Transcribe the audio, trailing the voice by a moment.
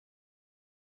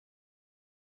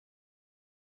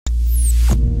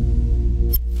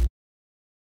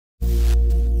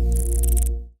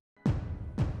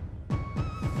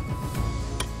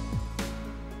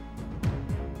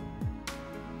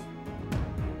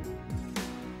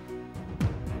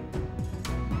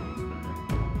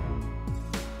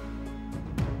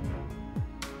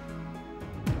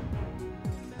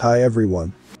Hi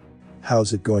everyone.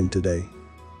 How's it going today?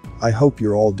 I hope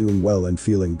you're all doing well and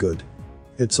feeling good.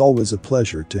 It's always a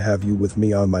pleasure to have you with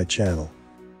me on my channel.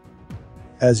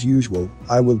 As usual,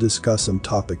 I will discuss some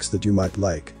topics that you might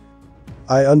like.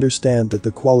 I understand that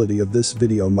the quality of this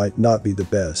video might not be the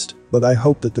best, but I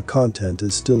hope that the content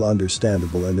is still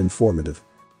understandable and informative.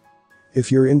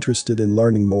 If you're interested in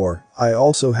learning more, I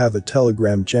also have a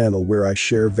Telegram channel where I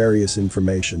share various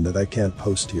information that I can't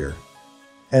post here.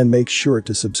 And make sure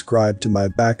to subscribe to my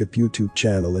backup YouTube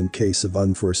channel in case of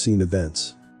unforeseen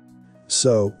events.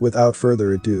 So, without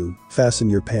further ado, fasten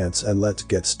your pants and let's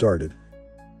get started.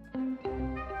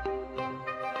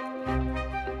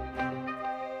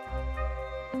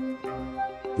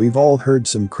 We've all heard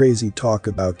some crazy talk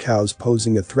about cows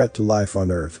posing a threat to life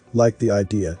on Earth, like the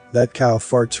idea that cow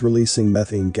farts releasing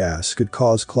methane gas could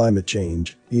cause climate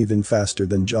change, even faster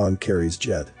than John Kerry's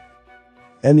jet.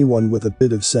 Anyone with a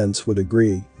bit of sense would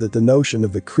agree that the notion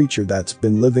of a creature that's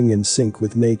been living in sync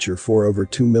with nature for over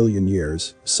 2 million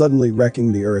years, suddenly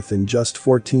wrecking the Earth in just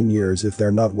 14 years if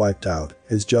they're not wiped out,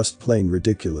 is just plain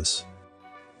ridiculous.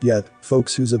 Yet,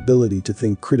 folks whose ability to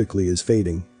think critically is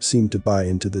fading seem to buy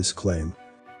into this claim.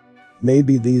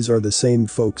 Maybe these are the same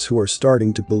folks who are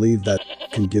starting to believe that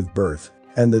can give birth,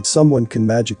 and that someone can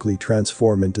magically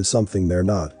transform into something they're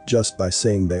not just by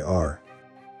saying they are.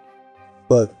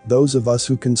 But those of us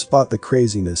who can spot the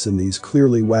craziness in these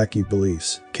clearly wacky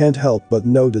beliefs can't help but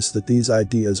notice that these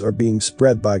ideas are being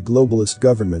spread by globalist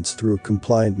governments through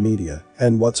compliant media,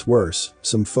 and what's worse,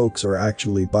 some folks are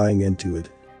actually buying into it.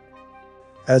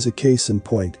 As a case in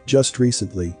point, just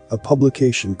recently, a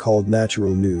publication called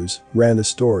Natural News ran a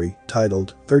story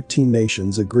titled 13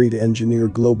 Nations Agree to Engineer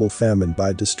Global Famine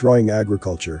by Destroying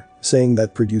Agriculture, saying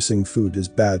that producing food is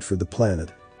bad for the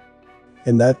planet.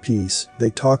 In that piece,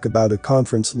 they talk about a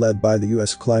conference led by the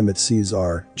US climate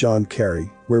czar, John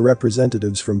Kerry, where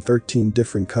representatives from 13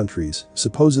 different countries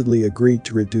supposedly agreed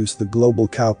to reduce the global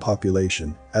cow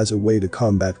population as a way to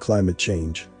combat climate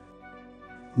change.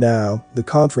 Now, the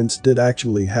conference did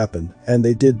actually happen, and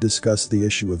they did discuss the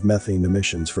issue of methane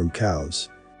emissions from cows.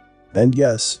 And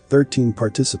yes, 13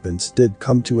 participants did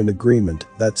come to an agreement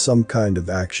that some kind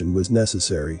of action was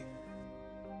necessary.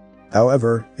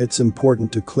 However, it's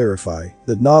important to clarify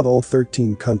that not all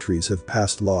 13 countries have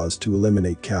passed laws to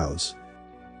eliminate cows.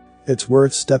 It's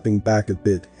worth stepping back a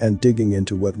bit and digging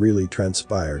into what really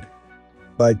transpired.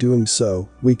 By doing so,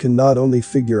 we can not only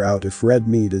figure out if red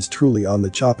meat is truly on the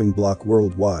chopping block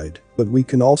worldwide, but we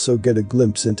can also get a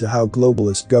glimpse into how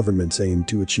globalist governments aim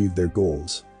to achieve their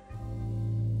goals.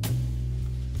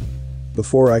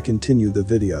 Before I continue the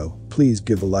video, please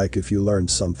give a like if you learned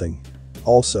something.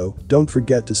 Also, don't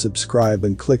forget to subscribe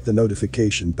and click the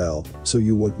notification bell so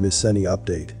you won't miss any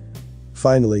update.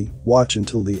 Finally, watch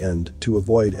until the end to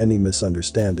avoid any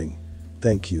misunderstanding.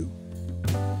 Thank you.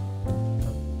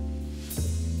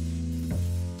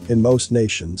 In most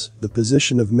nations, the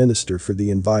position of Minister for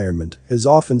the Environment is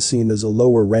often seen as a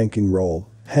lower-ranking role,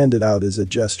 handed out as a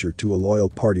gesture to a loyal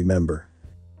party member.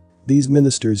 These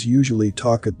ministers usually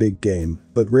talk a big game,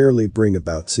 but rarely bring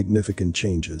about significant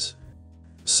changes.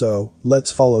 So,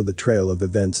 let's follow the trail of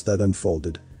events that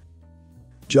unfolded.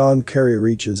 John Kerry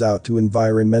reaches out to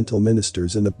environmental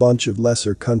ministers in a bunch of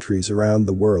lesser countries around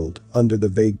the world under the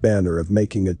vague banner of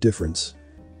making a difference.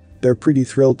 They're pretty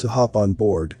thrilled to hop on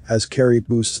board as Kerry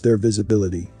boosts their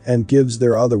visibility and gives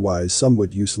their otherwise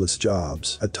somewhat useless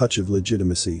jobs a touch of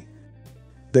legitimacy.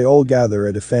 They all gather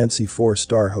at a fancy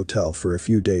 4-star hotel for a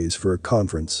few days for a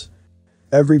conference.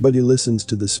 Everybody listens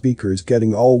to the speakers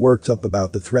getting all worked up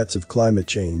about the threats of climate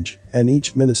change, and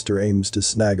each minister aims to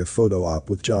snag a photo op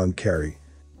with John Kerry.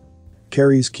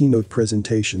 Kerry's keynote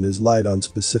presentation is light on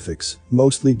specifics,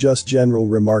 mostly just general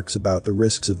remarks about the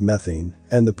risks of methane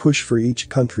and the push for each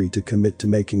country to commit to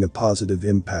making a positive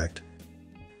impact.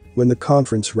 When the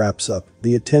conference wraps up,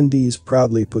 the attendees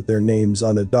proudly put their names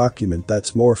on a document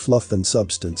that's more fluff than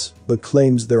substance, but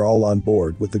claims they're all on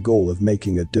board with the goal of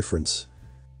making a difference.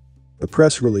 A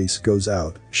press release goes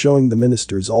out, showing the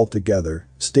ministers all together,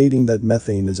 stating that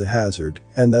methane is a hazard,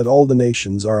 and that all the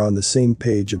nations are on the same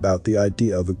page about the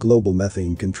idea of a global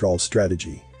methane control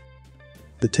strategy.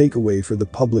 The takeaway for the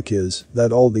public is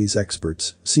that all these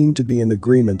experts seem to be in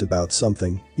agreement about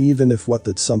something, even if what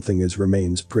that something is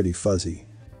remains pretty fuzzy.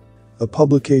 A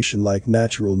publication like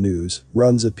Natural News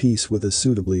runs a piece with a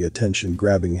suitably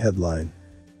attention-grabbing headline.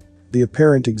 The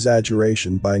apparent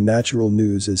exaggeration by Natural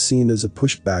News is seen as a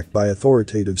pushback by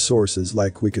authoritative sources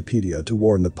like Wikipedia to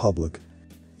warn the public.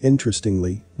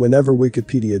 Interestingly, whenever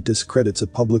Wikipedia discredits a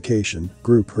publication,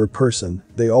 group or person,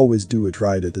 they always do it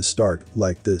right at the start,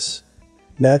 like this.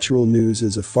 Natural News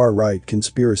is a far-right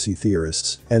conspiracy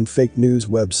theorists and fake news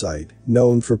website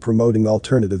known for promoting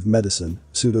alternative medicine,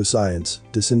 pseudoscience,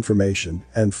 disinformation,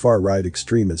 and far-right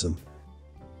extremism.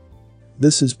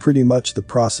 This is pretty much the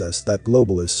process that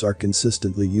globalists are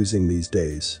consistently using these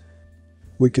days.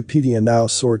 Wikipedia now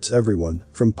sorts everyone,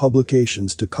 from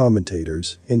publications to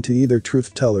commentators, into either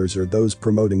truth-tellers or those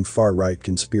promoting far-right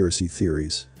conspiracy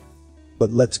theories.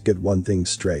 But let's get one thing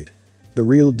straight. The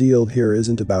real deal here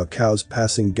isn't about cows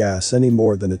passing gas any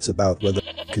more than it's about whether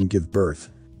can give birth.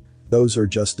 Those are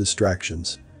just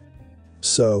distractions.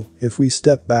 So, if we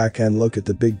step back and look at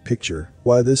the big picture,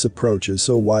 why this approach is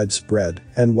so widespread,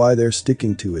 and why they're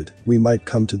sticking to it, we might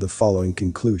come to the following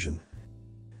conclusion.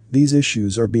 These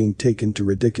issues are being taken to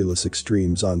ridiculous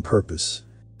extremes on purpose.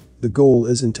 The goal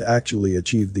isn't to actually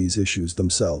achieve these issues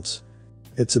themselves.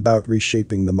 It's about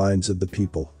reshaping the minds of the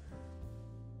people.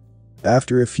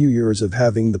 After a few years of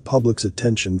having the public's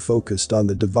attention focused on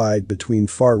the divide between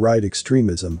far-right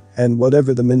extremism and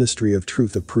whatever the Ministry of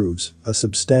Truth approves, a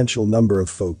substantial number of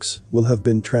folks will have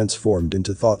been transformed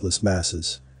into thoughtless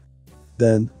masses.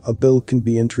 Then, a bill can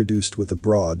be introduced with a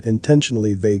broad,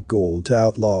 intentionally vague goal to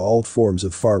outlaw all forms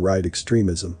of far-right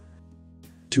extremism.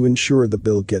 To ensure the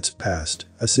bill gets passed,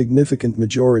 a significant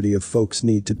majority of folks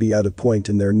need to be at a point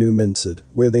in their new mindset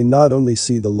where they not only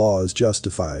see the law as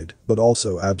justified, but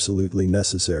also absolutely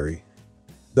necessary.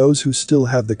 Those who still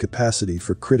have the capacity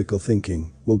for critical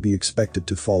thinking will be expected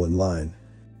to fall in line.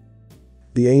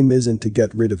 The aim isn't to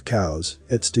get rid of cows,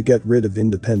 it's to get rid of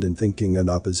independent thinking and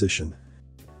opposition.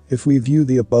 If we view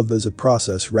the above as a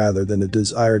process rather than a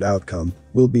desired outcome,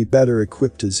 we'll be better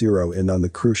equipped to zero in on the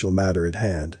crucial matter at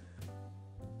hand.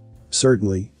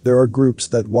 Certainly, there are groups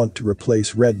that want to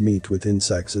replace red meat with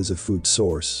insects as a food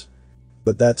source.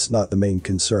 But that's not the main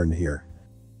concern here.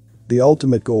 The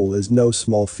ultimate goal is no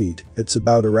small feat, it's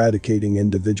about eradicating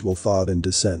individual thought and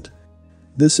dissent.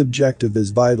 This objective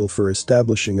is vital for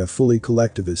establishing a fully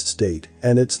collectivist state,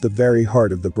 and it's the very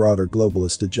heart of the broader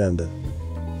globalist agenda.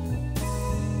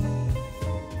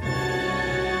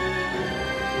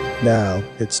 Now,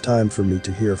 it's time for me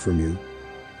to hear from you.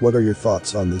 What are your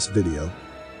thoughts on this video?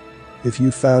 If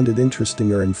you found it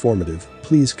interesting or informative,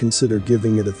 please consider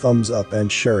giving it a thumbs up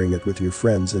and sharing it with your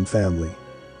friends and family.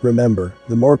 Remember,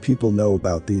 the more people know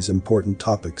about these important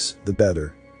topics, the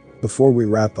better. Before we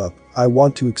wrap up, I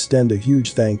want to extend a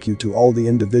huge thank you to all the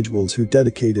individuals who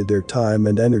dedicated their time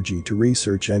and energy to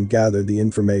research and gather the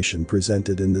information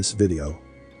presented in this video.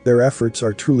 Their efforts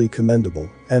are truly commendable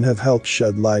and have helped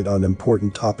shed light on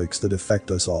important topics that affect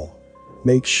us all.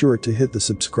 Make sure to hit the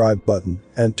subscribe button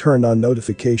and turn on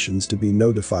notifications to be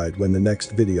notified when the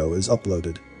next video is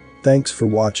uploaded. Thanks for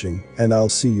watching, and I'll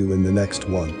see you in the next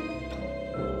one.